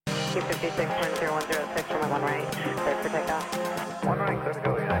256.010, runway 1 right, cleared for takeoff. 1 right, clear to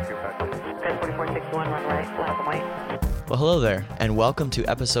go, yeah, clear 4461, 1 right, flat and white. Well, hello there, and welcome to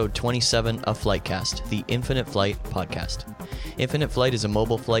episode 27 of Flightcast, the Infinite Flight podcast. Infinite Flight is a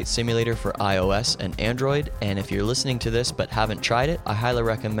mobile flight simulator for iOS and Android, and if you're listening to this but haven't tried it, I highly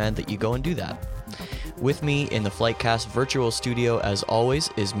recommend that you go and do that. With me in the Flightcast virtual studio, as always,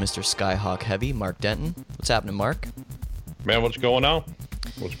 is Mr. Skyhawk Heavy, Mark Denton. What's happening, Mark? Man, what's going on?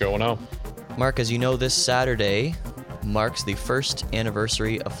 What's going on? Mark, as you know, this Saturday marks the first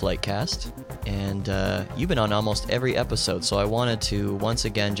anniversary of Flightcast, and you've been on almost every episode, so I wanted to once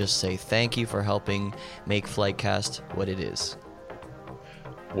again just say thank you for helping make Flightcast what it is.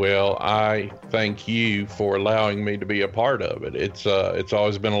 Well, I thank you for allowing me to be a part of it. It's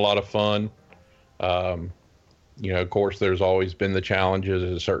always been a lot of fun. Of course, there's always been the challenges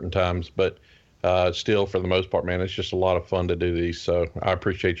at certain times, but still, for the most part, man, it's just a lot of fun to do these. So I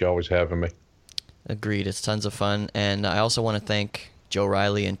appreciate you always having me. Agreed. It's tons of fun. And I also want to thank Joe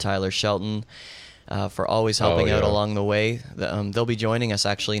Riley and Tyler Shelton for always helping out along the way. They'll be joining us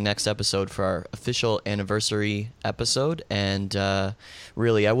actually next episode for our official anniversary episode. And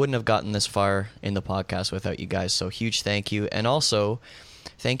really, I wouldn't have gotten this far in the podcast without you guys. So huge thank you. And also,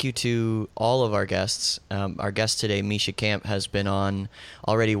 thank you to all of our guests. Our guest today, Misha Camp, has been on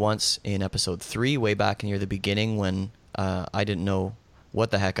already once in episode 3, way back near the beginning when I didn't know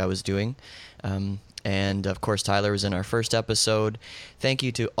what the heck I was doing. And of course, Tyler was in our first episode. Thank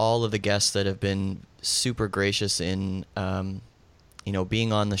you to all of the guests that have been super gracious in,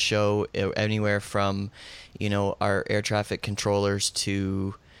 being on the show, anywhere from, our air traffic controllers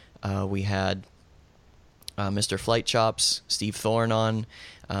to we had Mr. Flight Chops, Steve Thorne on,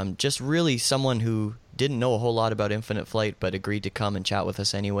 just really someone who didn't know a whole lot about Infinite Flight but agreed to come and chat with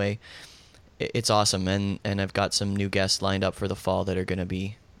us anyway. It's awesome, and I've got some new guests lined up for the fall that are going to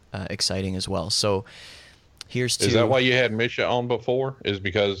be exciting as well. So here's to... Is that why you had Misha on before? Is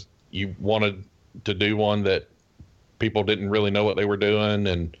because you wanted to do one that people didn't really know what they were doing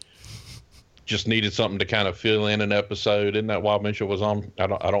and just needed something to kind of fill in an episode? Isn't that why Misha was on? I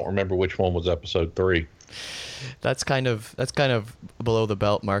don't remember which one was episode 3. That's kind of below the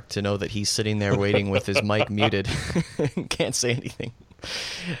belt, Mark, to know that he's sitting there waiting with his mic muted. Can't say anything.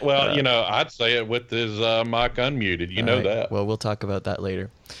 Well, I'd say it with his mic unmuted. You know right. That. Well, we'll talk about that later.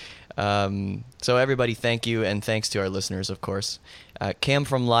 So everybody, thank you, and thanks to our listeners, of course. Cam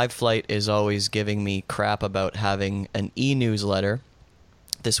from Live Flight is always giving me crap about having an e-newsletter.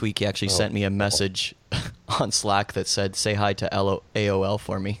 This week he actually sent me a message on Slack that said, "Say hi to AOL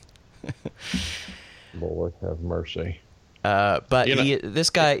for me." Lord have mercy. But this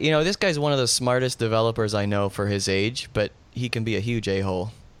guy's one of the smartest developers I know for his age, but he can be a huge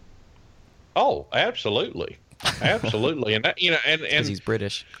a-hole. Oh, absolutely. Absolutely. And that, and because he's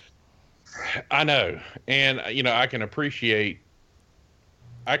British. I know. And I can appreciate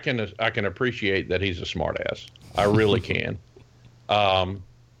that he's a smartass. I really can.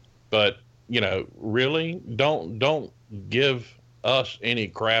 But really don't give us any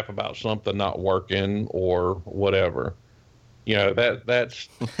crap about something not working or whatever. That's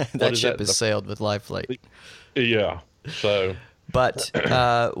that ship has sailed with Live Flight. Yeah. So, but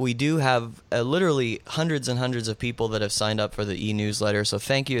we do have literally hundreds and hundreds of people that have signed up for the e-newsletter. So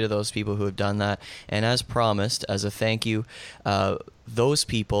thank you to those people who have done that. And as promised, as a thank you, those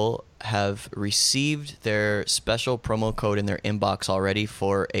people have received their special promo code in their inbox already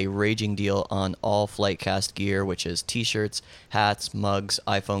for a raging deal on all Flightcast gear, which is t-shirts, hats, mugs,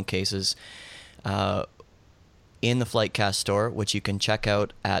 iPhone cases, in the Flightcast store, which you can check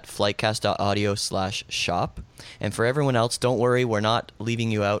out at flightcast.audio/shop. And for everyone else, don't worry, we're not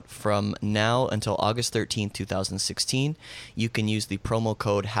leaving you out. From now until August 13th, 2016, you can use the promo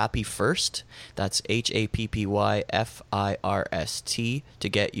code HAPPYFIRST, that's HAPPYFIRST, to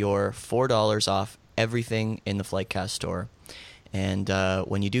get your $4 off everything in the Flightcast store. And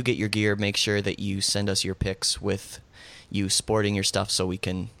when you do get your gear, make sure that you send us your pics with you sporting your stuff so we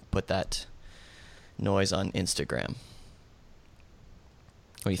can put that noise on Instagram.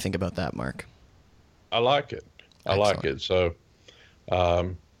 What do you think about that, Mark? I like it. I like it. So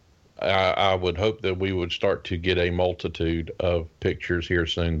I would hope that we would start to get a multitude of pictures here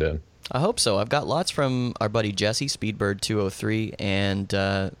soon then. I hope so. I've got lots from our buddy Jesse, Speedbird203, and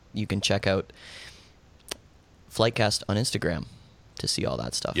you can check out Flightcast on Instagram to see all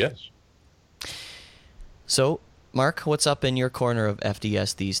that stuff. Yes. So, Mark, what's up in your corner of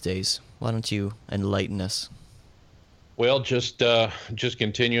FDS these days? Why don't you enlighten us? Well, just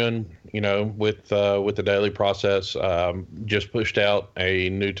continuing, with the daily process. Just pushed out a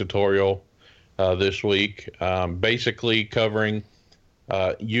new tutorial this week, basically covering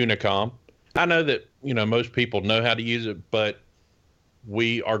Unicom. I know that, most people know how to use it, but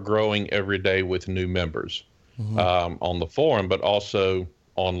we are growing every day with new members on the forum, but also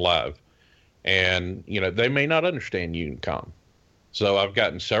on live. And, they may not understand Unicom. So I've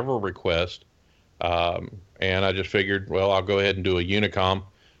gotten several requests, and I just figured, well, I'll go ahead and do a Unicom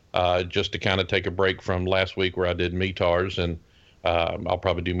just to kind of take a break from last week where I did METARs, and I'll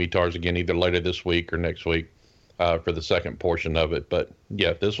probably do METARs again either later this week or next week for the second portion of it. But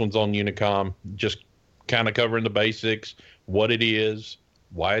yeah, this one's on Unicom, just kind of covering the basics, what it is,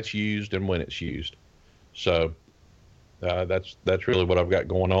 why it's used, and when it's used. So that's really what I've got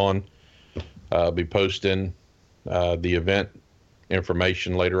going on. I'll be posting the event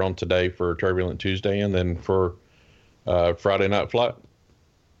information later on today for Turbulent Tuesday, and then for Friday Night Flight.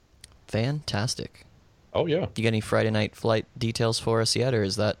 Fantastic. Oh yeah. You got any Friday Night Flight details for us yet, or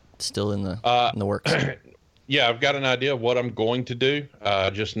is that still in the works? Yeah, I've got an idea of what I'm going to do. I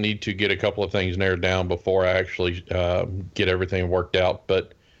just need to get a couple of things narrowed down before I actually get everything worked out.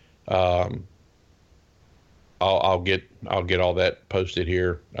 But I'll get all that posted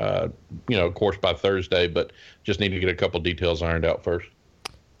here, of course by Thursday. But just need to get a couple details ironed out first.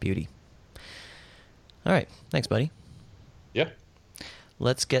 Beauty. All right, thanks, buddy. Yeah.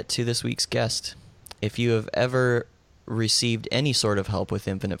 Let's get to this week's guest. If you have ever received any sort of help with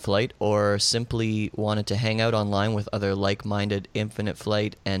Infinite Flight, or simply wanted to hang out online with other like-minded Infinite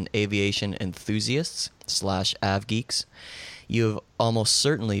Flight and aviation enthusiasts / avgeeks, you have almost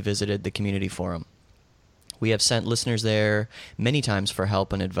certainly visited the community forum. We have sent listeners there many times for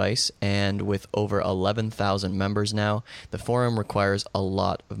help and advice, and with over 11,000 members now, the forum requires a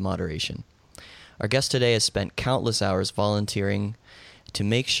lot of moderation. Our guest today has spent countless hours volunteering to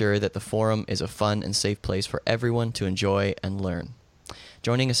make sure that the forum is a fun and safe place for everyone to enjoy and learn.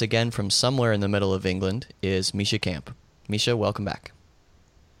 Joining us again from somewhere in the middle of England is Misha Camp. Misha, welcome back.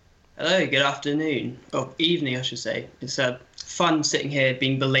 Hello, good afternoon. Oh, evening, I should say. It's fun sitting here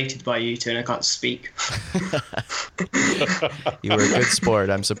being belated by you two and I can't speak. You were a good sport.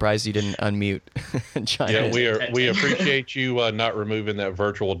 I'm surprised you didn't unmute. Yeah, we appreciate you not removing that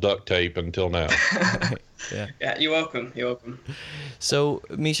virtual duct tape until now. Yeah, you're welcome. You're welcome. So,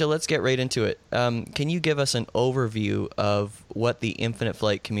 Misha, let's get right into it. Can you give us an overview of what the Infinite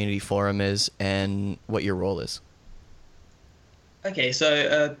Flight Community Forum is and what your role is? Okay,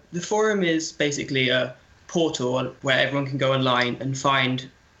 so the forum is basically a portal where everyone can go online and find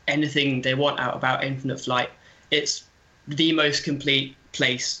anything they want out about Infinite Flight. It's the most complete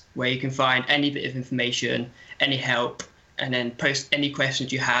place where you can find any bit of information, any help, and then post any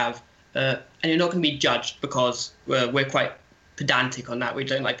questions you have. And you're not going to be judged because we're quite pedantic on that. We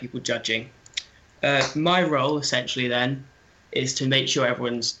don't like people judging. My role, essentially, then, is to make sure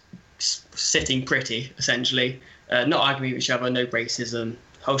everyone's sitting pretty, essentially. Not arguing with each other, no racism,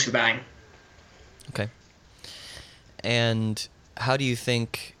 whole shebang. Okay. And how do you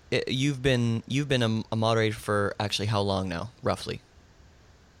think you've been a moderator for actually how long now, roughly?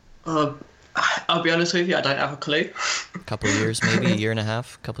 I'll be honest with you, I don't have a clue. A couple of years, maybe a year and a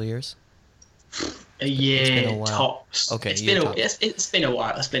half, couple of years. A year, it's been a while. Tops. Okay, it's been a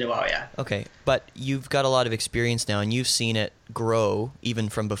while. It's been a while, yeah. Okay, but you've got a lot of experience now, and you've seen it grow even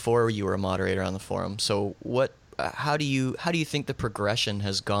from before you were a moderator on the forum. So how do you think the progression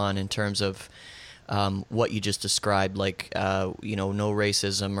has gone in terms of what you just described, like no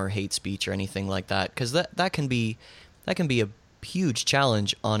racism or hate speech or anything like that? Because that can be a huge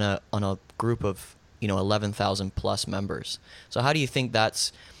challenge on a group of 11,000 plus members. So how do you think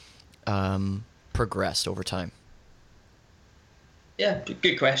that's progressed over time? Yeah,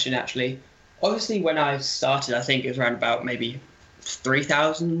 good question, actually. Obviously, when I started, I think it was around about maybe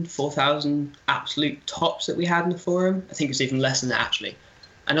 3,000, 4,000 absolute tops that we had in the forum. I think it was even less than that, actually.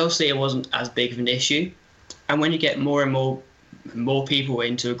 And obviously, it wasn't as big of an issue. And when you get more and more people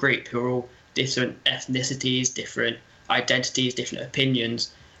into a group who are all different ethnicities, different identities, different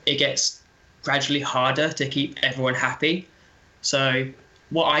opinions, it gets gradually harder to keep everyone happy. So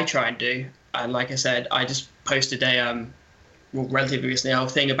what I try and do, and like I said, I just posted relatively recently, a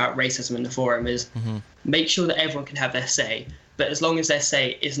thing about racism in the forum is make sure that everyone can have their say. But as long as their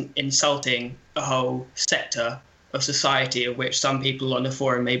say isn't insulting a whole sector of society of which some people on the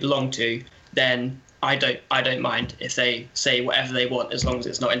forum may belong to, then I don't mind if they say whatever they want as long as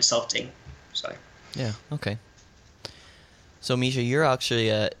it's not insulting. So yeah, okay. So Misha, you're actually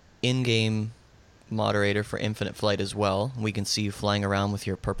a in-game moderator for Infinite Flight as well. We can see you flying around with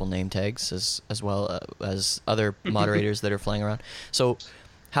your purple name tags as well as other moderators that are flying around. So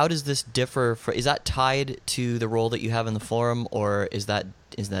how does this differ? Is that tied to the role that you have in the forum, or is that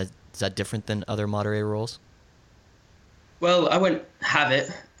different than other moderator roles? Well, I wouldn't have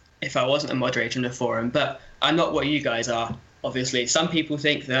it if I wasn't a moderator in the forum, but I'm not what you guys are, obviously. Some people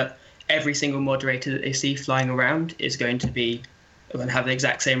think that every single moderator that they see flying around is going to have the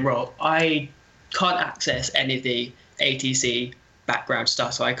exact same role. I can't access any of the ATC background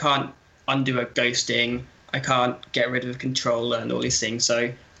stuff, so I can't undo a ghosting, I can't get rid of a controller and all these things.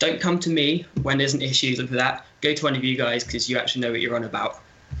 So don't come to me when there's an issue with that. Go to one of you guys because you actually know what you're on about.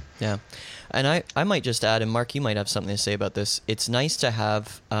 Yeah. And I might just add, and Mark, you might have something to say about this. It's nice to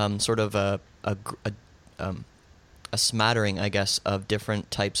have sort of a smattering, I guess, of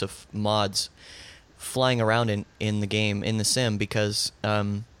different types of mods flying around in the game, in the sim, because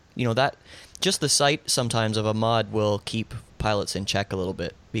that just the sight sometimes of a mod will keep pilots in check a little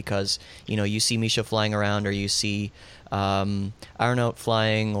bit, because you see Misha flying around, or you see Arnaut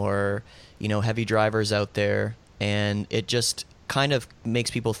flying, or heavy drivers out there, and it just kind of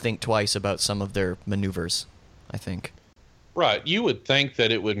makes people think twice about some of their maneuvers, I think. Right. You would think that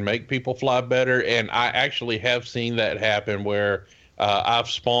it would make people fly better, and I actually have seen that happen where I've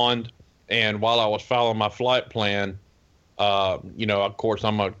spawned, and while I was following my flight plan, of course,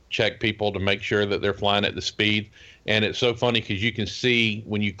 I'm going to check people to make sure that they're flying at the speed. And it's so funny because you can see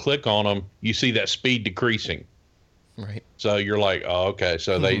when you click on them, you see that speed decreasing. Right. So you're like, oh, okay.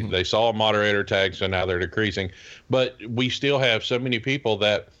 So they saw a moderator tag, so now they're decreasing. But we still have so many people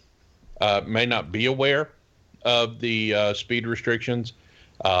that may not be aware of the speed restrictions.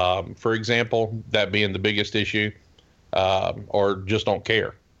 For example, that being the biggest issue, or just don't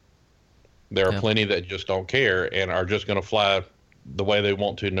care. There are plenty that just don't care and are just going to fly the way they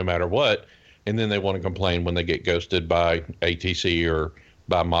want to no matter what. And then they want to complain when they get ghosted by ATC or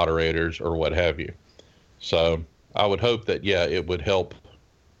by moderators or what have you. So I would hope that, it would help.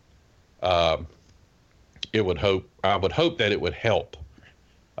 I would hope that it would help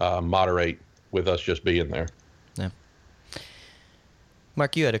moderate with us just being there. Yeah.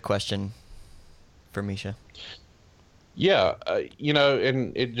 Mark, you had a question for Misha. Yeah,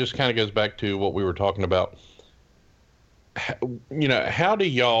 and it just kind of goes back to what we were talking about. How do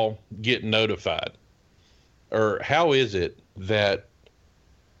y'all get notified? Or how is it that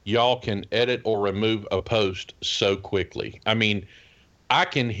y'all can edit or remove a post so quickly? I mean, I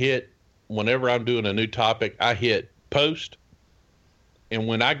can hit, whenever I'm doing a new topic, I hit post. And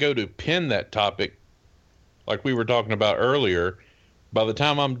when I go to pin that topic, like we were talking about earlier, by the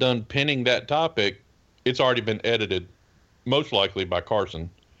time I'm done pinning that topic, it's already been edited, most likely by Carson,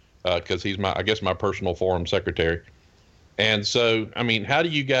 because he's my personal forum secretary. And so, I mean, how do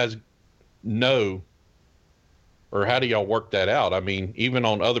you guys know, or how do y'all work that out? I mean, even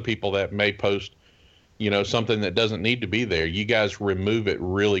on other people that may post, something that doesn't need to be there, you guys remove it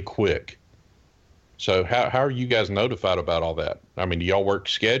really quick. So how are you guys notified about all that? I mean, do y'all work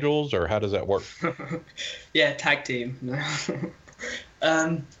schedules, or how does that work? Yeah, tag team.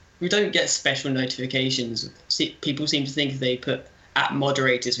 We don't get special notifications. People seem to think if they put at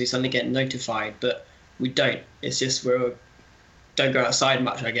moderators, we suddenly get notified, but we don't. It's just we don't go outside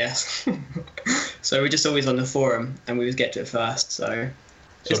much, I guess. So we're just always on the forum, and we always get to it first. So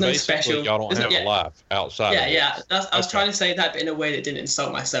it's no special. Y'all don't have a life outside. Yeah. I was trying to say that, but in a way that didn't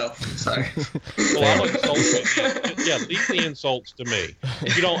insult myself. So. Well, I'll insult you. Yeah, leave the insults to me.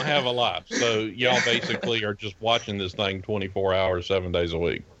 You don't have a life, so y'all basically are just watching this thing 24 hours, 7 days a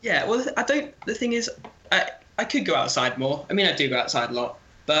week. Yeah. Well, I don't. The thing is, I could go outside more. I mean, I do go outside a lot,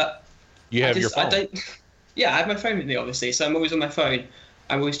 but you have your phone. Yeah, I have my phone with me, obviously, so I'm always on my phone.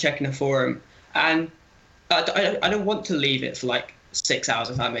 I'm always checking the forum, and I don't want to leave it for like 6 hours,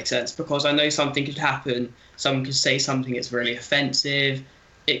 if that makes sense, because I know something could happen. Someone could say something that's really offensive.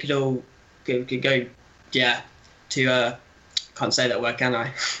 It could all could go, to can't say that word, can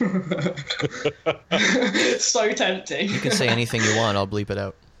I? So tempting. You can say anything you want. I'll bleep it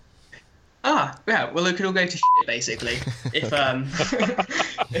out. Yeah. Well, it could all go to shit, basically. If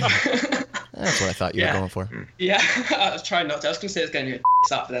That's what I thought you were going for. Yeah, I was trying not to. I was going to say it's going to get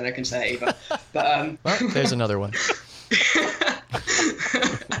up, but then I couldn't say it either. But well, there's another one.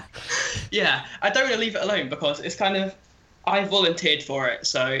 Yeah, I don't want to leave it alone because it's kind of, I volunteered for it,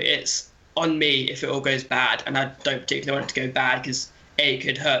 so it's on me if it all goes bad, and I don't particularly want it to go bad because A, it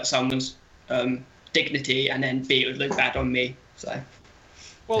could hurt someone's dignity, and then B, it would look bad on me. So.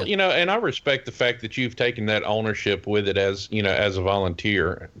 Well, and I respect the fact that you've taken that ownership with it as a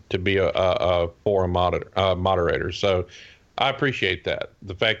volunteer to be a forum moderator. So I appreciate that.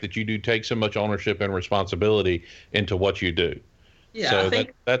 The fact that you do take so much ownership and responsibility into what you do. Yeah, so I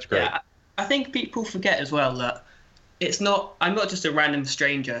think, that's great. Yeah, I think people forget as well that I'm not just a random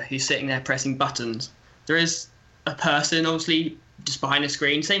stranger who's sitting there pressing buttons. There is a person, obviously, just behind the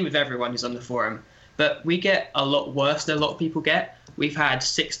screen. Same with everyone who's on the forum. But we get a lot worse than a lot of people get. We've had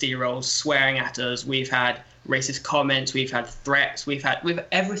 60-year-olds swearing at us. We've had racist comments. We've had threats. We've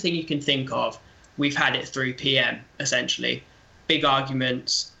everything you can think of. We've had it through PM, essentially. Big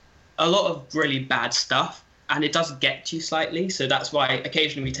arguments, a lot of really bad stuff. And it does get to you slightly. So that's why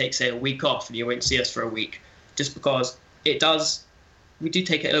occasionally we take, say, a week off and you won't see us for a week. Just because it does, we do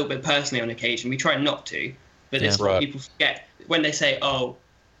take it a little bit personally on occasion. We try not to. But it's what people forget. When they say,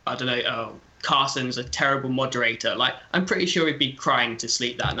 Carson's a terrible moderator. Like, I'm pretty sure he'd be crying to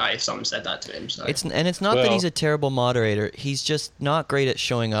sleep that night if someone said that to him. So it's not that he's a terrible moderator. He's just not great at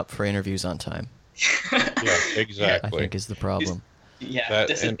showing up for interviews on time. Yeah, exactly. I think is the problem.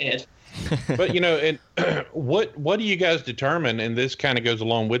 Disappeared. But and what do you guys determine? And this kind of goes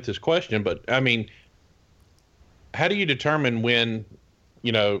along with this question. But I mean, how do you determine when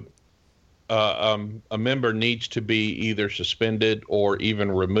a member needs to be either suspended or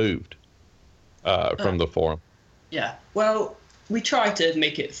even removed from the forum? Yeah, well, we try to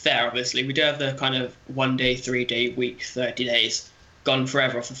make it fair, obviously. We do have the kind of 1 day, 3 day, week, 30 days, gone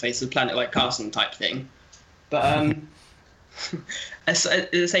forever off the face of the planet like Carson type thing. But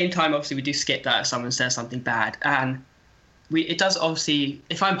at the same time, obviously, we do skip that if someone says something bad. And it does, obviously,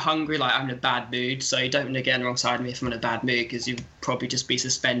 if I'm hungry, like I'm in a bad mood, so you don't want to get on the wrong side of me if I'm in a bad mood, because you'd probably just be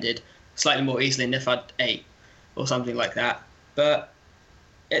suspended slightly more easily than if I'd ate or something like that. But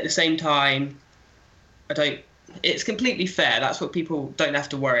at the same time, it's completely fair. That's what people don't have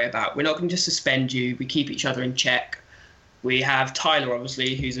to worry about. We're not going to just suspend you. We keep each other in check. We have Tyler,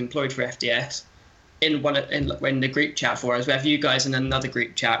 obviously, who's employed for FDS, in the group chat for us. We have you guys in another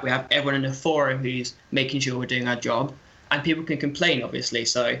group chat. We have everyone in the forum who's making sure we're doing our job. And people can complain, obviously.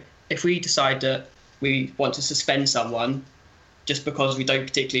 So if we decide that we want to suspend someone just because we don't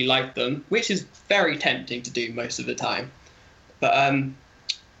particularly like them, which is very tempting to do most of the time, but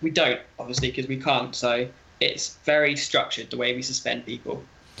we don't, obviously, because we can't. So it's very structured, the way we suspend people.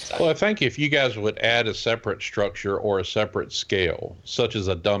 So. Well, I think if you guys would add a separate structure or a separate scale, such as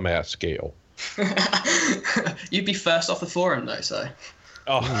a dumbass scale. You'd be first off the forum, though, so.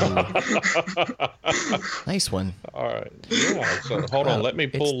 Oh. Nice one. All right. Yeah. So hold on. Let me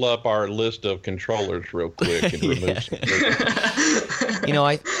pull up our list of controllers real quick and remove some.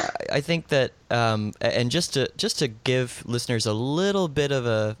 I think that and just to give listeners a little bit of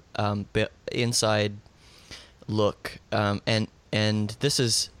a inside look, and this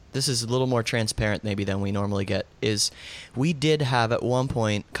is a little more transparent maybe than we normally get, is we did have at one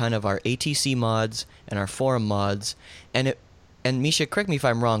point kind of our ATC mods and our forum mods, and Misha, correct me if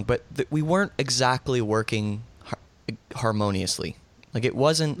I'm wrong, but we weren't exactly working harmoniously. Like it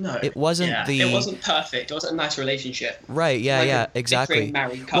wasn't perfect. It wasn't a nice relationship. Right. Yeah. Exactly.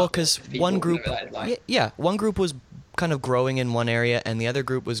 Well, because one group was kind of growing in one area and the other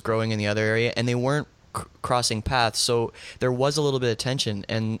group was growing in the other area, and they weren't crossing paths. So there was a little bit of tension,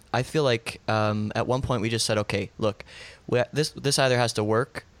 and I feel like at one point we just said, okay, look, this either has to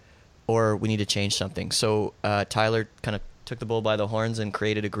work or we need to change something. So Tyler kind of took the bull by the horns and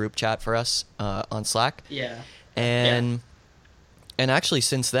created a group chat for us on Slack. Yeah. And actually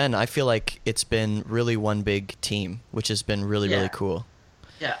since then, I feel like it's been really one big team, which has been really, really cool.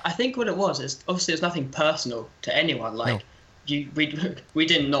 Yeah, I think what it was is, obviously there's nothing personal to anyone. Like, we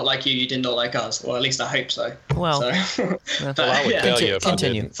did not like you did not like us, or at least I hope so. Well, but I would tell you if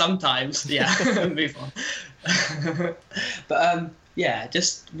continue. Sometimes, move on. But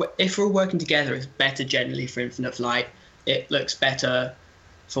just if we're working together, it's better generally for Infinite Flight. It looks better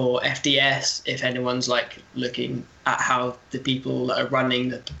for FDS if anyone's like looking at how the people that are running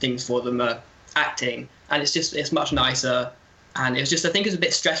the things for them are acting, and it's much nicer. And it was just, I think it was a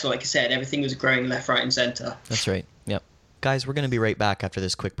bit stressful, like you said. Everything was growing left, right, and center. That's right. Yep. Guys, we're going to be right back after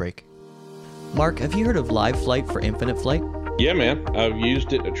this quick break. Mark, have you heard of Live Flight for Infinite Flight? Yeah, man. I've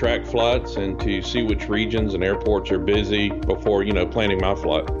used it to track flights and to see which regions and airports are busy before, planning my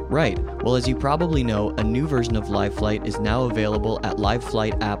flight. Right. Well, as you probably know, a new version of Live Flight is now available at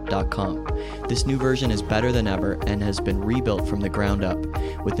liveflightapp.com. This new version is better than ever and has been rebuilt from the ground up.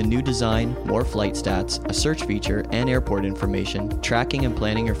 With the new design, more flight stats, a search feature, and airport information, tracking and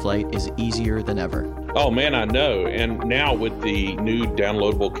planning your flight is easier than ever. Oh, man, I know. And now with the new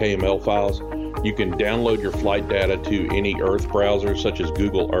downloadable KML files, you can download your flight data to any Earth browser, such as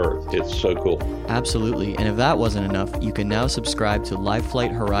Google Earth. It's so cool. Absolutely. And if that wasn't enough, you can now subscribe to Live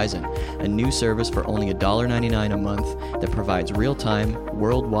Flight Horizon, a new service for only $1.99 a month that provides real-time,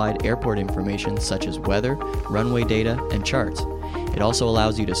 worldwide airport information such as weather, runway data, and charts. It also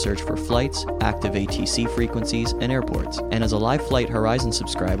allows you to search for flights, active ATC frequencies, and airports. And as a Live Flight Horizon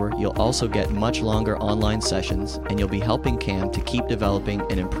subscriber, you'll also get much longer online sessions, and you'll be helping Cam to keep developing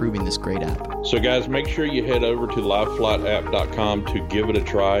and improving this great app. So guys, make sure you head over to liveflightapp.com to give it a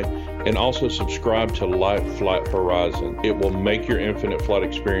try, and also subscribe to Live Flight Horizon. It will make your infinite flight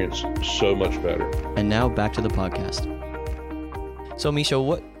experience so much better. And now back to the podcast. So Misha,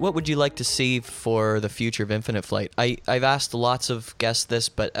 what would you like to see for the future of Infinite Flight? I've asked lots of guests this,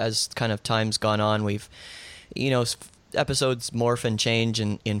 but as kind of time's gone on, we've, episodes morph and change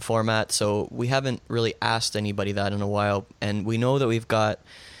in format, so we haven't really asked anybody that in a while. And we know that we've got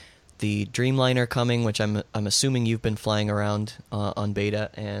the Dreamliner coming, which I'm assuming you've been flying around on beta,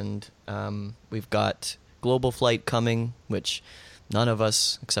 and we've got Global Flight coming, which none of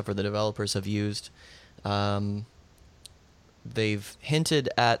us, except for the developers, have used. They've hinted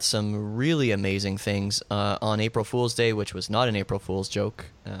at some really amazing things on April Fool's Day, which was not an April Fool's joke.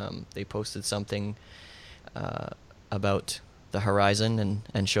 They posted something about the horizon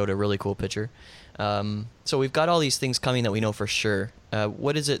and showed a really cool picture. So we've got all these things coming that we know for sure.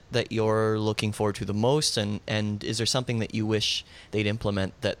 What is it that you're looking forward to the most, and is there something that you wish they'd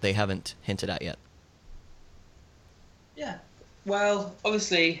implement that they haven't hinted at yet? Yeah, well,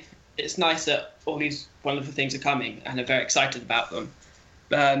 obviously it's nice that all these wonderful things are coming, and I'm very excited about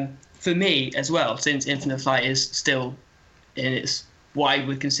them. For me as well, since Infinite Flight is still in its what I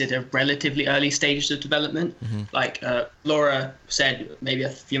would consider relatively early stages of development, like Laura said maybe a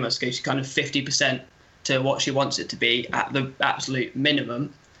few months ago, she's kind of 50% to what she wants it to be at the absolute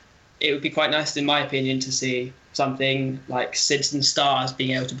minimum. It would be quite nice, in my opinion, to see something like SIDS and stars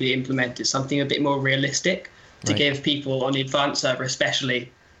being able to be implemented, something a bit more realistic to give people on the advanced server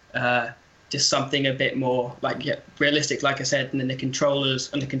especially just something a bit more realistic, like I said. And then the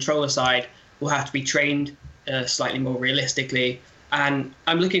controllers on the controller side will have to be trained slightly more realistically. And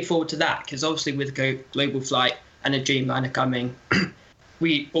I'm looking forward to that, because obviously with Global Flight and a Dreamliner coming,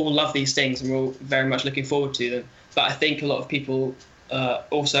 we all love these things and we're all very much looking forward to them. But I think a lot of people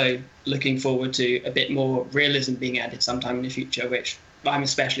also looking forward to a bit more realism being added sometime in the future, which I'm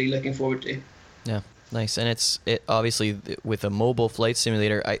especially looking forward to. Yeah, nice. And it obviously with a mobile flight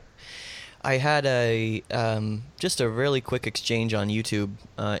simulator, I had just a really quick exchange on YouTube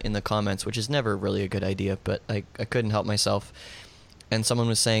in the comments, which is never really a good idea, but I couldn't help myself. And someone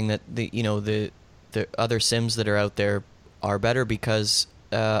was saying that the other sims that are out there are better because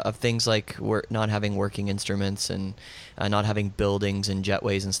of things like not having working instruments and not having buildings and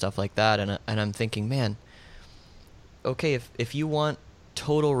jetways and stuff like that. And I'm thinking, man, okay, if you want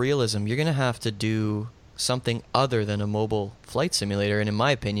total realism, you're gonna have to do something other than a mobile flight simulator. And in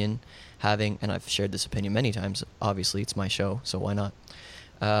my opinion, and I've shared this opinion many times, obviously it's my show, so why not?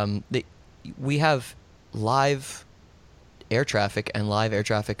 We have live air traffic and live air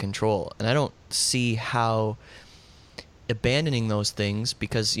traffic control, and I don't see how abandoning those things,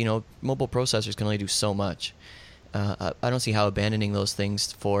 because mobile processors can only do so much. I don't see how abandoning those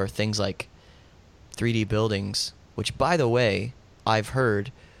things for things like 3D buildings, which, by the way, I've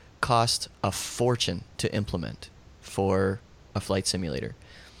heard cost a fortune to implement for a flight simulator.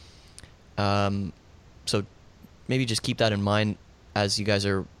 So maybe just keep that in mind as you guys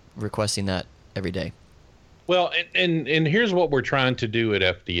are requesting that every day. Well, and here's what we're trying to do at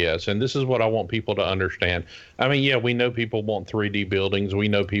FDS, and this is what I want people to understand. I mean, yeah, we know people want 3D buildings. We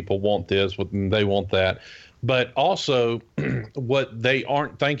know people want this, they want that. But also what they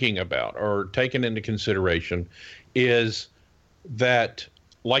aren't thinking about or taking into consideration is that,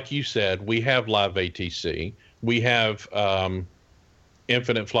 like you said, we have live ATC. We have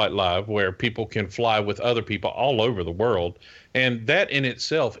Infinite Flight Live, where people can fly with other people all over the world. And that in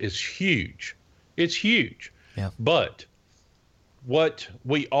itself is huge. It's huge. Yeah. But what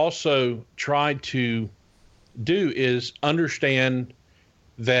we also try to do is understand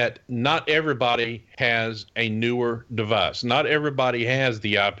that not everybody has a newer device. Not everybody has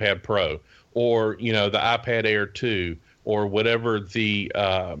the iPad Pro or, the iPad Air 2 or whatever the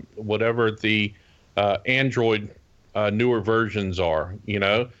Android newer versions are.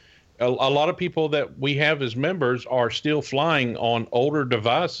 A lot of people that we have as members are still flying on older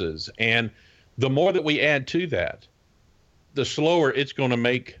devices, and the more that we add to that, the slower it's going to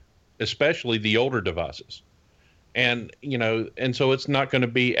make, especially the older devices. And, and so it's not going to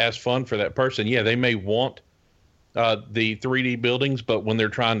be as fun for that person. Yeah, they may want the 3D buildings, but when they're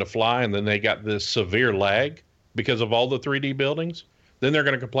trying to fly and then they got this severe lag because of all the 3D buildings, then they're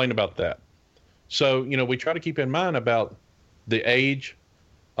going to complain about that. So, we try to keep in mind about the age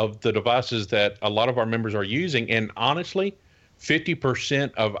of the devices that a lot of our members are using. And honestly,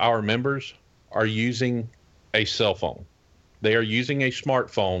 50% of our members are using a cell phone. They are using a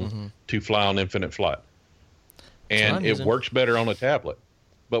smartphone to fly on infinite flight. And it works better on a tablet.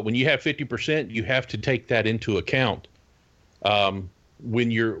 But when you have 50%, you have to take that into account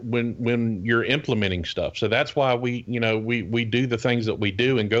when you're implementing stuff. So that's why we do the things that we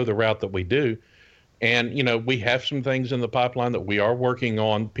do and go the route that we do. And, we have some things in the pipeline that we are working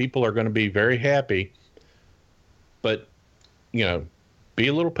on. People are going to be very happy. But, be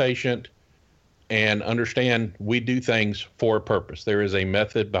a little patient and understand we do things for a purpose. There is a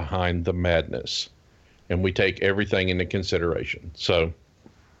method behind the madness, and we take everything into consideration. So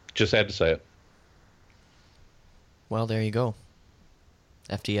just had to say it. Well, there you go.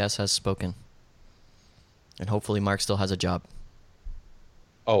 FTS has spoken. And hopefully Mark still has a job.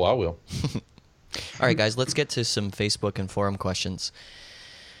 Oh, I will. All right, guys, let's get to some Facebook and forum questions.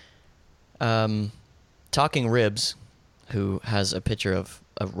 Talking Ribs, who has a picture of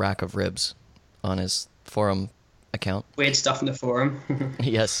a rack of ribs on his forum account. Weird stuff in the forum.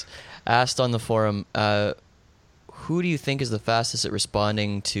 Yes. Asked on the forum, who do you think is the fastest at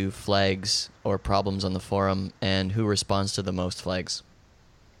responding to flags or problems on the forum, and who responds to the most flags?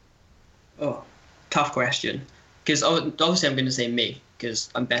 Oh, tough question. Because obviously I'm going to say me, because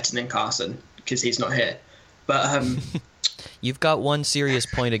I'm better than Carson, because he's not here. But you've got one serious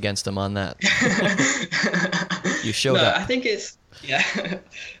point against him on that. You showed up. I think it's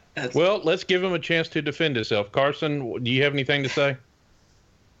Well, let's give him a chance to defend himself. Carson, do you have anything to say?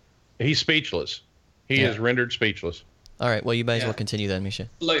 He's speechless. He is rendered speechless. All right. Well, you might as well continue then, Misha.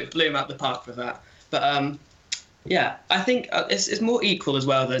 Blew him out the park with that. But I think it's more equal as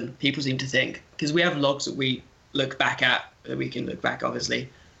well than people seem to think, because we have logs that we look back at, that we can look back, obviously.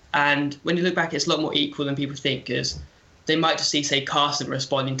 And when you look back, it's a lot more equal than people think, because they might just see, say, Carson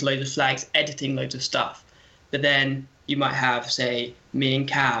responding to loads of flags, editing loads of stuff. But then you might have, say, me and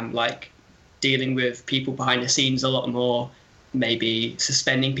Cam, like, dealing with people behind the scenes a lot more, maybe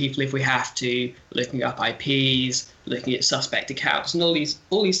suspending people if we have to, looking up IPs, looking at suspect accounts, and all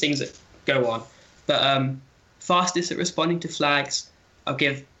these things that go on. But fastest at responding to flags, I'll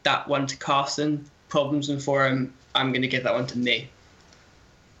give that one to Carson. Problems and forum, I'm going to give that one to me.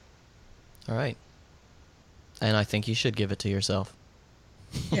 All right. And I think you should give it to yourself.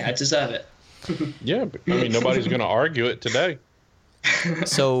 Yeah, I deserve it. Yeah, but, nobody's going to argue it today.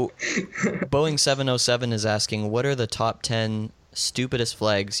 So, Boeing 707 is asking, what are the top 10 stupidest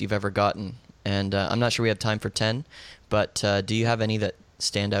flags you've ever gotten? And I'm not sure we have time for 10, but do you have any that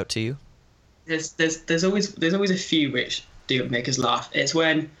stand out to you? There's always a few which do make us laugh. It's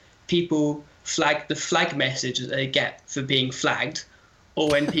when people flag the flag message that they get for being flagged, or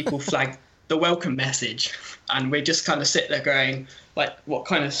when people flag the welcome message, and we just kind of sit there going, like, what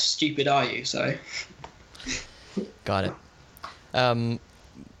kind of stupid are you? So, got it.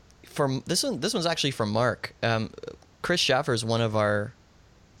 From this one's actually from Mark. Chris Schaffer is one of our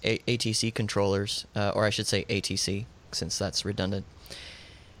ATC controllers, or I should say ATC, since that's redundant.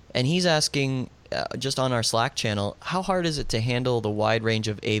 And he's asking, just on our Slack channel, how hard is it to handle the wide range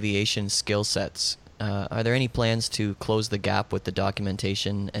of aviation skill sets? Are there any plans to close the gap with the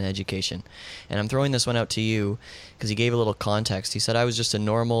documentation and education? And I'm throwing this one out to you because he gave a little context. He said, I was just a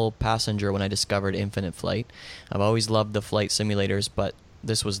normal passenger when I discovered Infinite Flight. I've always loved the flight simulators, but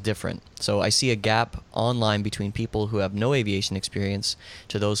this was different. So I see a gap online between people who have no aviation experience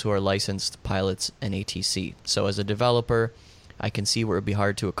to those who are licensed pilots and ATC. So as a developer, I can see where it would be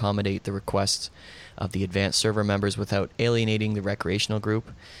hard to accommodate the requests of the advanced server members without alienating the recreational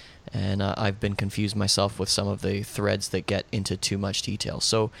group. And I've been confused myself with some of the threads that get into too much detail.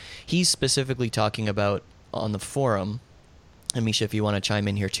 So he's specifically talking about on the forum, and Misha, if you want to chime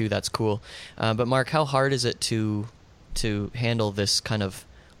in here too, that's cool. But Mark, how hard is it to handle this kind of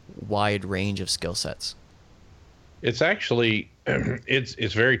wide range of skill sets? It's actually,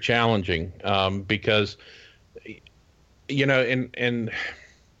 it's very challenging because, and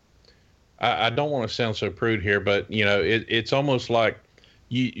I don't want to sound so prude here, but, it's almost like,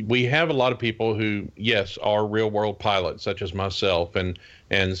 we have a lot of people who, yes, are real-world pilots, such as myself and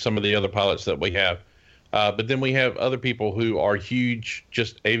some of the other pilots that we have. But then we have other people who are huge,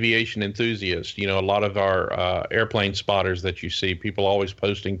 just aviation enthusiasts. A lot of our airplane spotters that you see, people always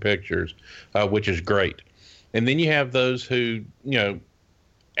posting pictures, which is great. And then you have those who,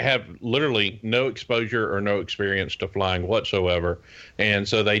 have literally no exposure or no experience to flying whatsoever. And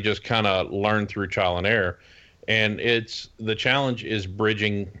so they just kind of learn through trial and error. And the challenge is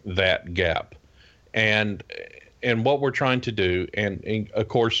bridging that gap, and what we're trying to do, and of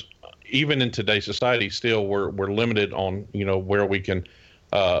course, even in today's society, still we're limited on where we can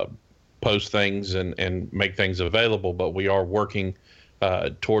post things and make things available, but we are working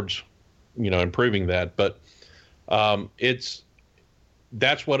towards improving that. But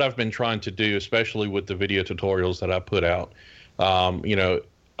That's what I've been trying to do, especially with the video tutorials that I put out. You know,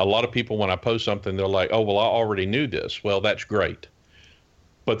 a lot of people, when I post something, they're like, oh, well, I already knew this. Well, that's great.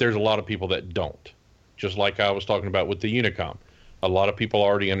 But there's a lot of people that don't. Just like I was talking about with the Unicom. A lot of people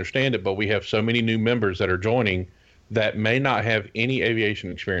already understand it, but we have so many new members that are joining that may not have any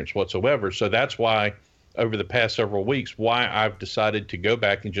aviation experience whatsoever. So that's why, over the past several weeks, why I've decided to go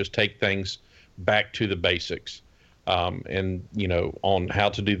back and just take things back to the basics. And, you know, on how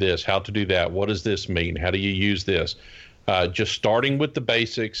to do this, how to do that. What does this mean? How do you use this? Just starting with the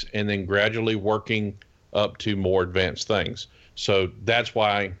basics and then gradually working up to more advanced things. So that's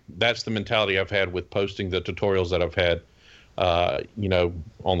the mentality I've had with posting the tutorials that I've had, you know,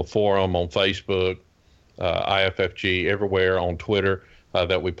 on the forum, on Facebook, IFFG, everywhere, on Twitter,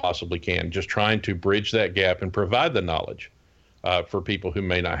 that we possibly can. Just trying to bridge that gap and provide the knowledge for people who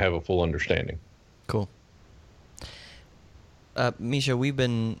may not have a full understanding. Cool. Misha,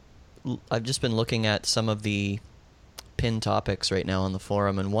 I've just been looking at some of the pinned topics right now on the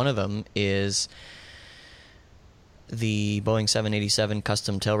forum, and one of them is the Boeing 787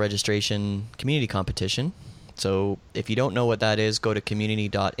 custom tail registration community competition. So if you don't know what that is, go to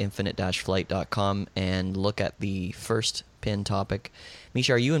community.infinite-flight.com and look at the first pinned topic.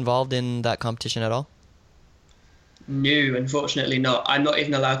 Misha, are you involved in that competition at all? No, unfortunately not. I'm not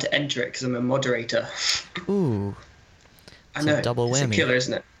even allowed to enter it because I'm a moderator. Ooh. I know. Double whammy. It's a killer,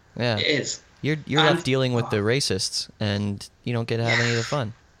 isn't it? Yeah. It is. You're left dealing with the racists, and you don't get to have any of the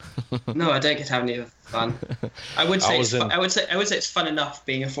fun. No, I don't get to have any of the fun. I would say it's fun enough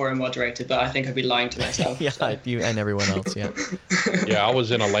being a forum moderator, but I think I'd be lying to myself. Yeah, so. You and everyone else. Yeah. Yeah, I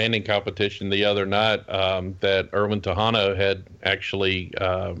was in a landing competition the other night that Erwin Tejano had actually.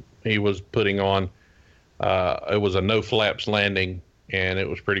 He was putting on. It was a no flaps landing, and it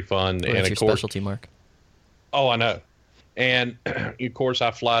was pretty fun. And of your course, specialty, Mark. Oh, I know. And of course,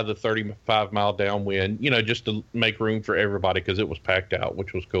 I fly the 35-mile downwind, you know, just to make room for everybody because it was packed out,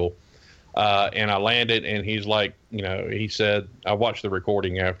 which was cool. And I landed, and he's like, you know, he said, I watched the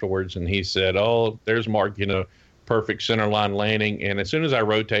recording afterwards, and he said, oh, there's Mark, you know, perfect centerline landing. And as soon as I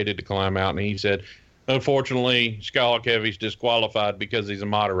rotated to climb out, and he said, unfortunately, Skyhawk Heavy's disqualified because he's a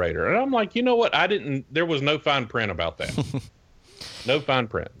moderator. And I'm like, you know what? There was no fine print about that. No fine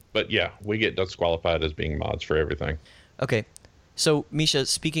print. But yeah, we get disqualified as being mods for everything. Okay. So, Misha,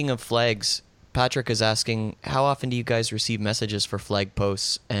 speaking of flags, Patrick is asking, how often do you guys receive messages for flag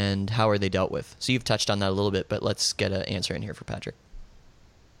posts, and how are they dealt with? So you've touched on that a little bit, but let's get an answer in here for Patrick.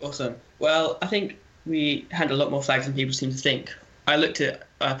 Awesome. Well, I think we handle a lot more flags than people seem to think. I looked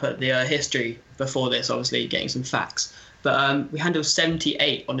up at the history before this, obviously getting some facts. But we handled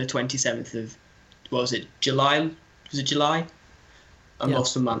 78 on the 27th of, what was it, July? Was it July? I'm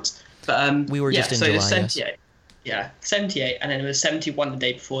lost for months. But we were just in so July, 78. Yes. Yeah, 78, and then it was 71 the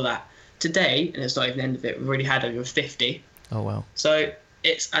day before that. Today, and it's not even the end of it, we've already had over 50. Oh, wow. So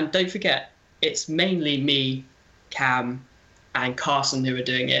and don't forget, it's mainly me, Cam, and Carson who are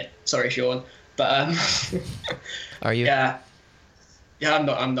doing it. Sorry, Sean. But, Are you? Yeah, I'm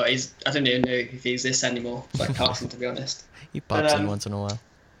not. I don't even know if he exists anymore. It's like Carson, to be honest. He pops in once in a while.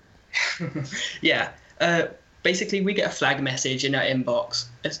 Yeah. Basically, we get a flag message in our inbox.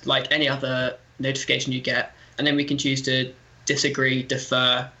 It's like any other notification you get. And then we can choose to disagree,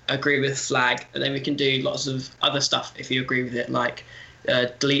 defer, agree with flag, and then we can do lots of other stuff if you agree with it, like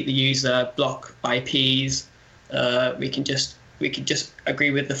delete the user, block IPs. We can just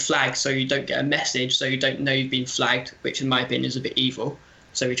agree with the flag, so you don't get a message, so you don't know you've been flagged, which in my opinion is a bit evil.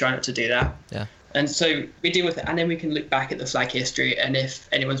 So we try not to do that. Yeah. And so we deal with it, and then we can look back at the flag history, and if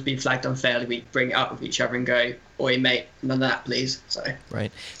anyone's been flagged unfairly, we bring it up with each other and go, "Oi, mate, none of that, please." So.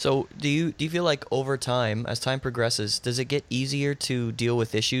 Right. So do you feel like over time, as time progresses, does it get easier to deal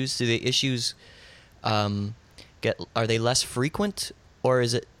with issues? Do the issues are they less frequent, or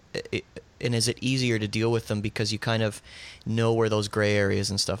is it easier to deal with them because you kind of know where those gray areas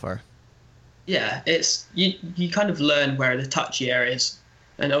and stuff are? Yeah, it's you kind of learn where the touchy areas.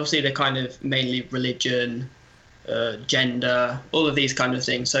 And obviously they're kind of mainly religion, gender, all of these kind of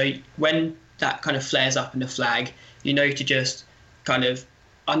things. So when that kind of flares up in the flag, you know to just kind of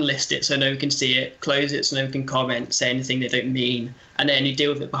unlist it so no one can see it, close it so no one can comment, say anything they don't mean, and then you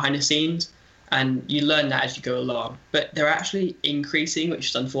deal with it behind the scenes. And you learn that as you go along. But they're actually increasing, which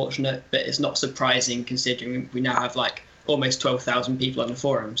is unfortunate, but it's not surprising considering we now have like almost 12,000 people on the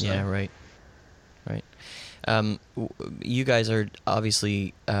forum. So. Yeah, right. You guys are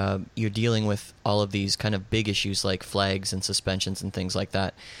obviously you're dealing with all of these kind of big issues like flags and suspensions and things like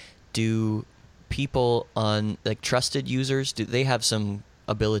that. Do people on like trusted users, do they have some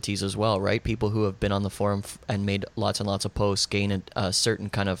abilities as well, right? People who have been on the forum and made lots and lots of posts gain a certain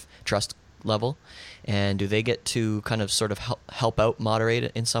kind of trust level. And do they get to kind of sort of help out, moderate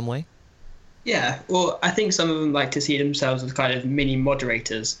it in some way? Yeah, well, I think some of them like to see themselves as kind of mini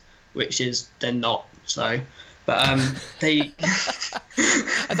moderators, which is they're not. So, but they.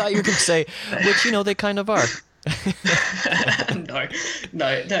 I thought you were going to say, which they kind of are.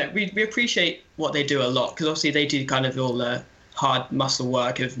 No. We appreciate what they do a lot, because obviously they do kind of all the hard muscle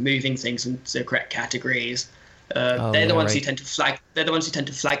work of moving things into the correct categories. They're the ones who tend to flag. They're the ones who tend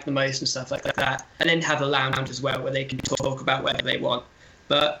to flag the most and stuff like that, and then have a lounge as well where they can talk about whatever they want.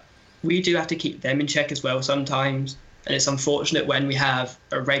 But we do have to keep them in check as well sometimes, and it's unfortunate when we have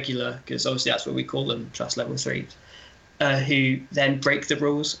a regular, because obviously that's what we call them, trust level 3s, who then break the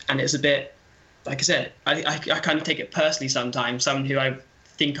rules, and it's a bit, like I said, I kind of take it personally sometimes. Someone who I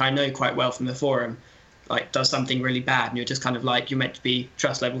think I know quite well from the forum, like, does something really bad, and you're just kind of like, you're meant to be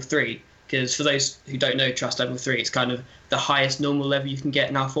trust level 3. Because for those who don't know, trust level 3, it's kind of the highest normal level you can get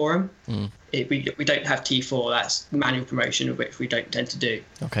in our forum. We don't have T4, that's manual promotion, which we don't tend to do.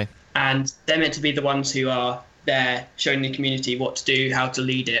 Okay. And they're meant to be the ones who are there showing the community what to do, how to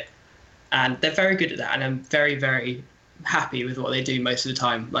lead it. And they're very good at that, and I'm very, very happy with what they do most of the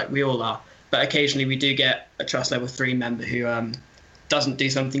time, like we all are. But occasionally we do get a trust level 3 member who doesn't do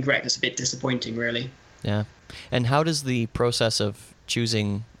something correct. It's a bit disappointing, really. Yeah. And how does the process of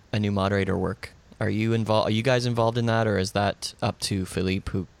choosing a new moderator work? Are you guys involved in that, or is that up to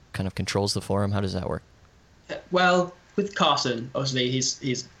Philippe, who kind of controls the forum? How does that work? Well, with Carson, obviously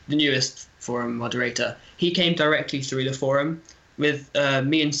he's the newest forum moderator. He came directly through the forum. With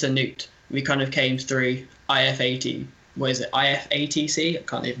me and Sanut, we kind of came through IFAT. What is it? IFATC? I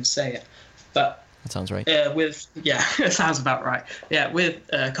can't even say it. But that sounds right. It sounds about right. Yeah, with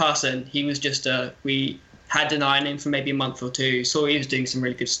Carson, he was just we had an eye on him for maybe a month or two, saw he was doing some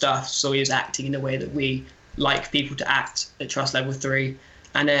really good stuff, saw he was acting in a way that we like people to act at trust level 3.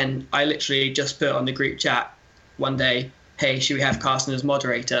 And then I literally just put on the group chat one day, hey, should we have Carson as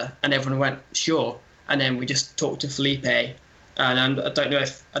moderator? And everyone went, sure. And then we just talked to Felipe. And I don't know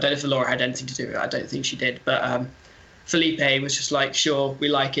if Laura had anything to do with it. I don't think she did. But Felipe was just like, sure, we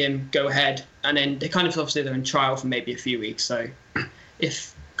like him, go ahead. And then they kind of, obviously they're in trial for maybe a few weeks. So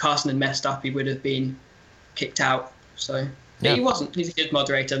if Carson had messed up, he would have been kicked out. So yeah. He wasn't. He's a good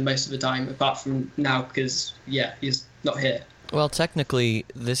moderator most of the time, apart from now, because he's not here. Well, technically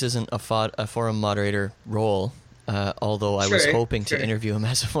this isn't a forum moderator role, although I was hoping to interview him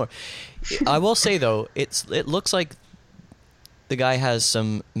as a forum. I will say though, it looks like the guy has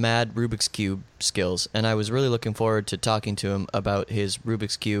some mad Rubik's Cube skills, and I was really looking forward to talking to him about his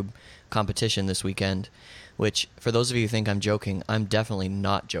Rubik's Cube competition this weekend, which, for those of you who think I'm joking, I'm definitely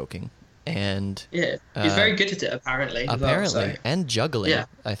not joking. And yeah, he's very good at it, apparently. And juggling, yeah.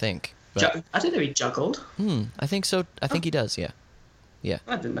 I think. But, I didn't know he juggled. I think so. I think he does, yeah. Yeah.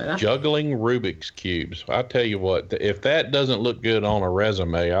 I didn't know that. Juggling Rubik's Cubes. I tell you what, if that doesn't look good on a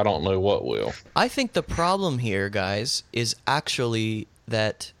resume, I don't know what will. I think the problem here, guys, is actually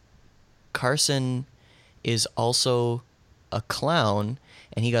that Carson is also a clown,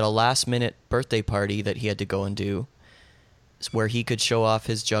 and he got a last-minute birthday party that he had to go and do, where he could show off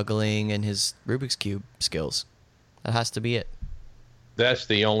his juggling and his Rubik's Cube skills. That has to be it. That's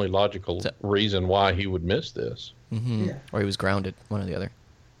the only logical reason why he would miss this. Mm-hmm. Yeah. Or he was grounded, one or the other.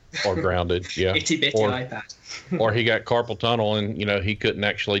 Or grounded, yeah. Itty-bitty iPad. Or he got carpal tunnel and, he couldn't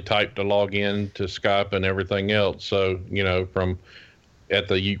actually type to log in to Skype and everything else. So, from at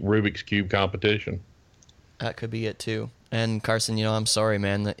the Rubik's Cube competition. That could be it, too. And Carson, I'm sorry,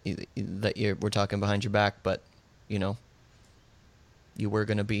 man, that we're talking behind your back, but, you were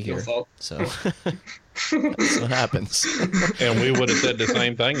going to be here. Your fault. So that's what happens. And we would have said the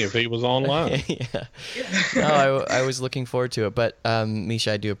same thing if he was online. Yeah. No, I was looking forward to it. But,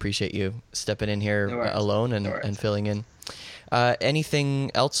 Misha, I do appreciate you stepping in here alone and filling in. Anything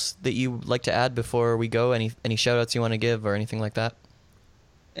else that you like to add before we go? Any shout-outs you want to give or anything like that?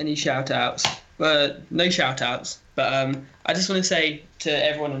 Any shout-outs? No shout-outs. But I just want to say to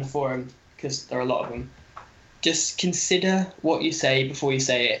everyone on the forum, because there are a lot of them, just consider what you say before you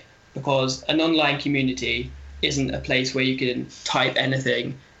say it, because an online community isn't a place where you can type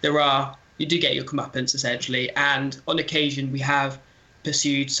anything. You do get your comeuppance, essentially, and on occasion we have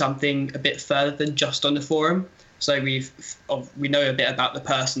pursued something a bit further than just on the forum. So we know a bit about the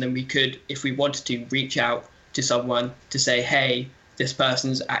person, and we could, if we wanted to, reach out to someone to say, hey, this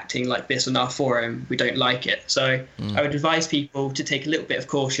person's acting like this on our forum, we don't like it. So I would advise people to take a little bit of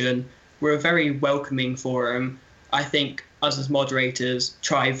caution. We're a very welcoming forum. I think us as moderators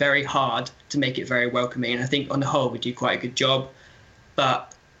try very hard to make it very welcoming, and I think on the whole we do quite a good job.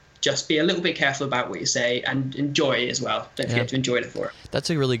 but just be a little bit careful about what you say and enjoy as well. Don't forget to enjoy the forum. That's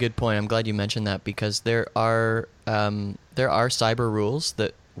a really good point. I'm glad you mentioned that, because there are cyber rules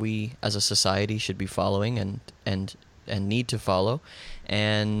that we as a society should be following and need to follow,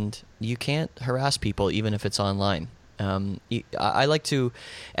 and you can't harass people even if it's online. I like to,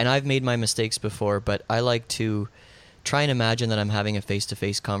 and I've made my mistakes before, but I like to try and imagine that I'm having a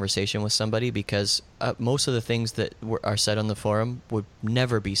face-to-face conversation with somebody, because most of the things that are said on the forum would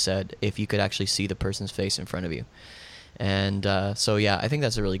never be said if you could actually see the person's face in front of you. And so, yeah, I think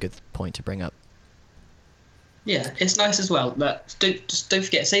that's a really good point to bring up. Yeah, it's nice as well. But don't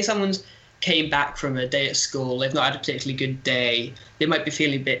forget, say someone's came back from a day at school, they've not had a particularly good day, they might be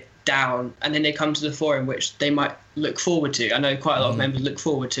feeling a bit down, and then they come to the forum, which they might look forward to. I know quite a lot of members look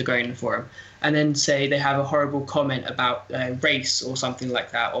forward to going to the forum, and then say they have a horrible comment about race or something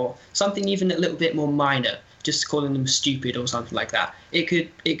like that, or something even a little bit more minor, just calling them stupid or something like that. It could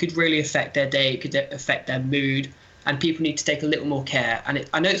really affect their day, it could affect their mood, and people need to take a little more care. And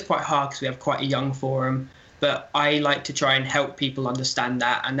I know it's quite hard because we have quite a young forum, but I like to try and help people understand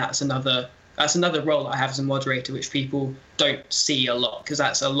that, and that's another role I have as a moderator, which people don't see a lot, because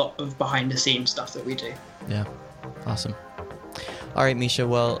that's a lot of behind the scenes stuff that we do. Yeah, awesome. All right, Misha,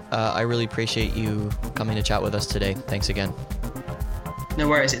 well, I really appreciate you coming to chat with us today. Thanks again. No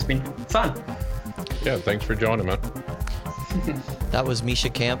worries, it's been fun. Yeah, thanks for joining, man. That was Misha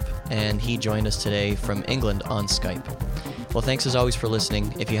Camp, and he joined us today from England on Skype. Well, thanks as always for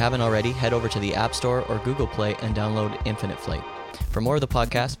listening. If you haven't already, head over to the App Store or Google Play and download Infinite Flight. For more of the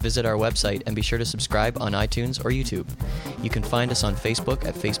podcast, visit our website and be sure to subscribe on iTunes or YouTube. You can find us on Facebook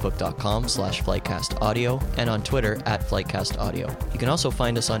at facebook.com/FlightcastAudio and on Twitter at FlightcastAudio. You can also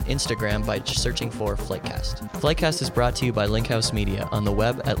find us on Instagram by searching for Flightcast. Flightcast is brought to you by Linkhouse Media on the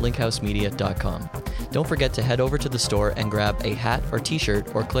web at linkhousemedia.com. Don't forget to head over to the store and grab a hat or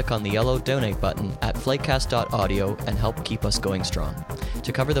t-shirt, or click on the yellow donate button at flightcast.audio and help keep us going strong.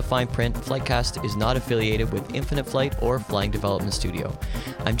 To cover the fine print, Flightcast is not affiliated with Infinite Flight or Flying Development Studio.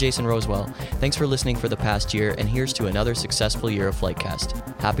 I'm Jason Rosewell. Thanks for listening for the past year, and here's to another successful year of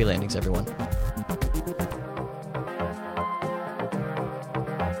Flightcast. Happy landings, everyone.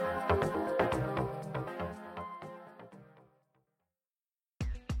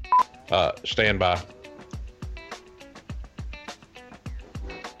 Stand by.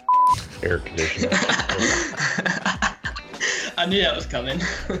 Air conditioner. I knew that was coming.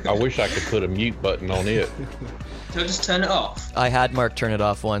 I wish I could put a mute button on it. So just turn it off. I had Mark turn it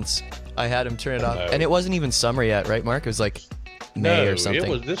off once. I had him turn it off. And it wasn't even summer yet, right, Mark? It was like May or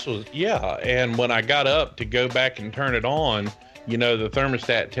something. Yeah. And when I got up to go back and turn it on, the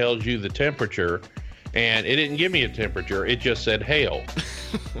thermostat tells you the temperature, and it didn't give me a temperature. It just said hail.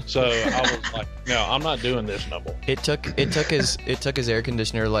 So I was like, no, I'm not doing this no more. It took his air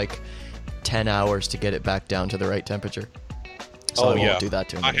conditioner like 10 hours to get it back down to the right temperature. So I won't do that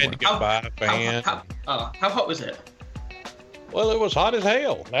to him anymore. I had to go buy a fan. How hot was it? Well, it was hot as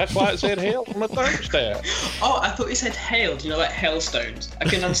hell. That's why it said hail on the thermostat. Oh, I thought you said hail. Like hailstones. I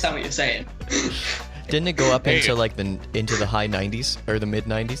couldn't understand what you're saying. Didn't it go up into into the high 90s or the mid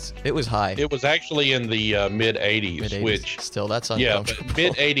 90s? It was high. It was actually in the mid 80s, which still that's uncomfortable. Yeah,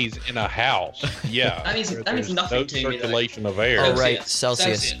 mid 80s in a house. Yeah, that means nothing no to me. Circulation of air. Oh right,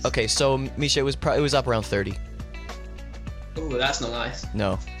 Celsius. Okay, so Misha, it was up around 30. Oh, that's not nice.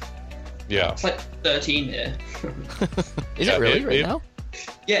 No. Yeah. It's like 13 here. Is it really right now?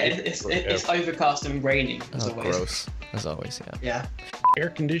 Yeah, it's overcast and raining as always. Gross. As always, yeah. Yeah. Air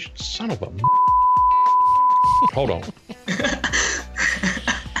conditioned son of a. Hold on.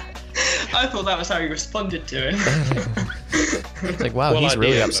 I thought that was how you responded to it. It's like, wow, he's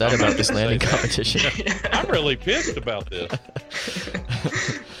really upset about this landing competition. I'm really pissed about this.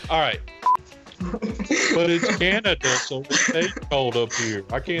 All right. But it's Canada, so it stays cold up here.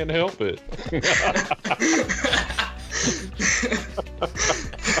 I can't help it.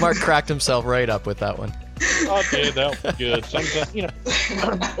 Mark cracked himself right up with that one. I did. That was good. Sometimes,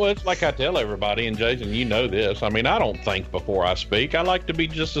 well, it's like I tell everybody, and Jason, you know this. I mean, I don't think before I speak. I like to be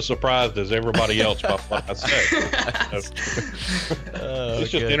just as surprised as everybody else by what I say.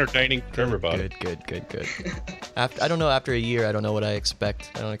 It's just entertaining for everybody. Good. I don't know. After a year, I don't know what I expect.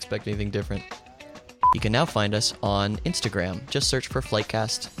 I don't expect anything different. You can now find us on Instagram. Just search for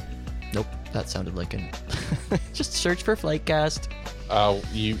Flightcast. Nope, that sounded like an... Just search for Flightcast.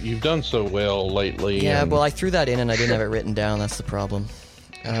 You've done so well lately. Yeah, well, I threw that in and I didn't have it written down. That's the problem.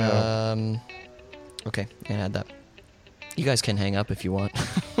 Okay, can't add that. You guys can hang up if you want.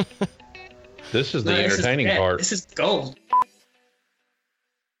 This is the entertaining part. This is gold.